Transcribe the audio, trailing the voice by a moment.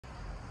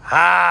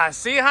Ah,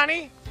 see,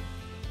 honey?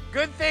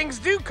 Good things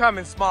do come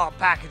in small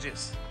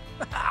packages.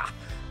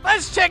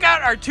 Let's check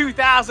out our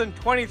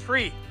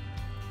 2023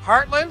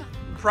 Heartland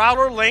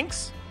Prowler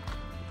Lynx.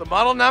 The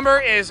model number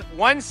is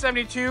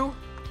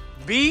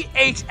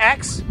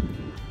 172BHX.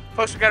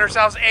 Folks, we got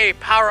ourselves a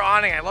power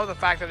awning. I love the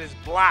fact that it's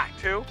black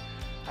too.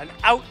 An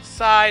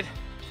outside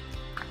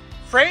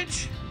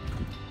fridge.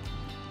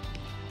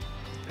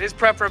 It is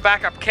prepped for a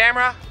backup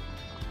camera.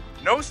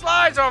 No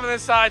slides over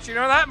this side, so you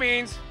know what that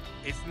means.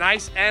 It's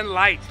nice and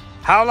light.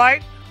 How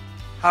light?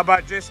 How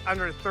about just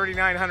under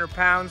 3,900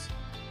 pounds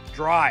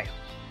dry?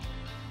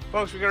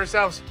 Folks, we got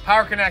ourselves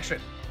power connection,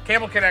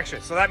 cable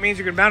connection. So that means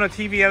you can mount a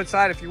TV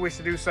outside if you wish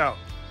to do so.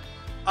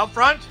 Up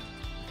front,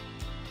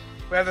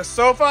 we have the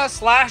sofa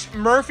 /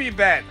 Murphy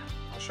bed.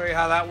 I'll show you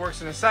how that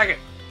works in a second.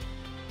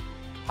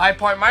 High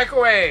point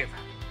microwave,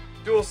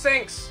 dual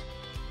sinks,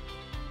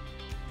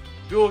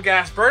 dual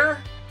gas burner.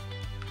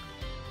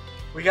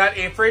 We got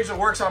a fridge that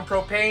works on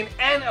propane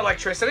and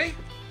electricity.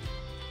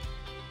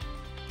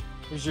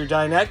 Here's your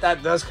dinette.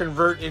 That does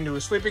convert into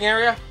a sleeping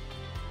area.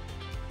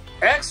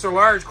 Extra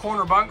large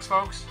corner bunks,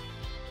 folks.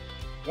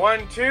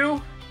 1,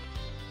 2,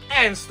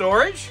 and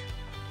storage.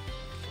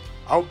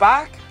 Out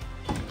back.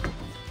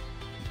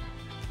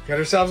 Got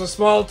ourselves a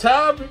small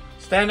tub,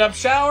 stand-up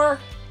shower,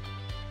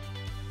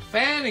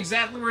 fan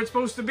exactly where it's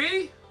supposed to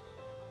be.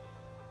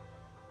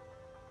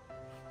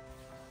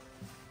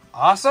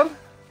 Awesome.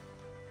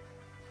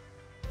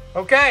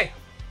 Okay.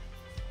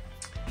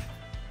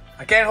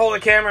 I can't hold the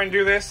camera and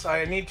do this.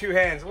 I need 2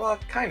 hands. Well,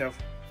 kind of.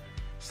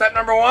 Step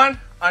number 1,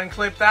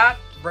 unclip that,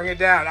 bring it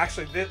down.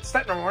 Actually,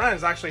 step number 1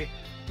 is actually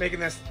making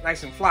this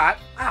nice and flat.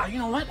 Ah, you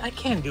know what? I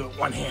can do it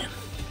one hand.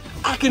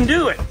 I can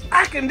do it.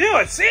 I can do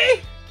it.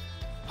 See?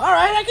 All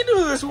right, I can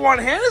do this with one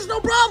hand. It's no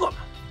problem.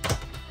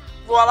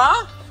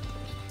 Voila.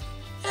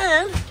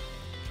 And,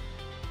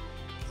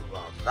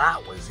 well,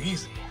 that was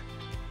easy.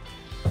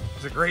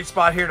 There's a great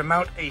spot here to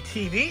mount a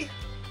TV.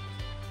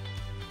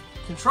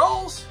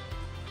 Controls.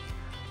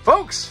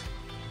 Folks,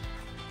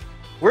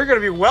 we're going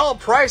to be well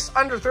priced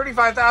under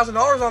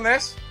 $35,000 on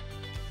this.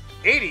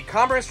 80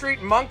 Commerce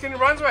Street, Moncton, New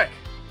Brunswick.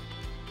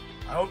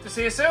 I hope to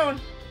see you soon.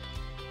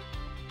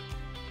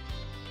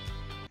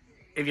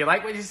 If you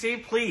like what you see,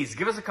 please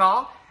give us a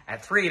call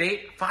at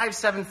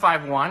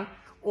 388-5751,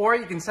 or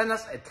you can send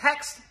us a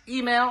text,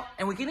 email,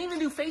 and we can even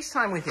do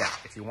FaceTime with you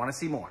if you want to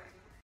see more.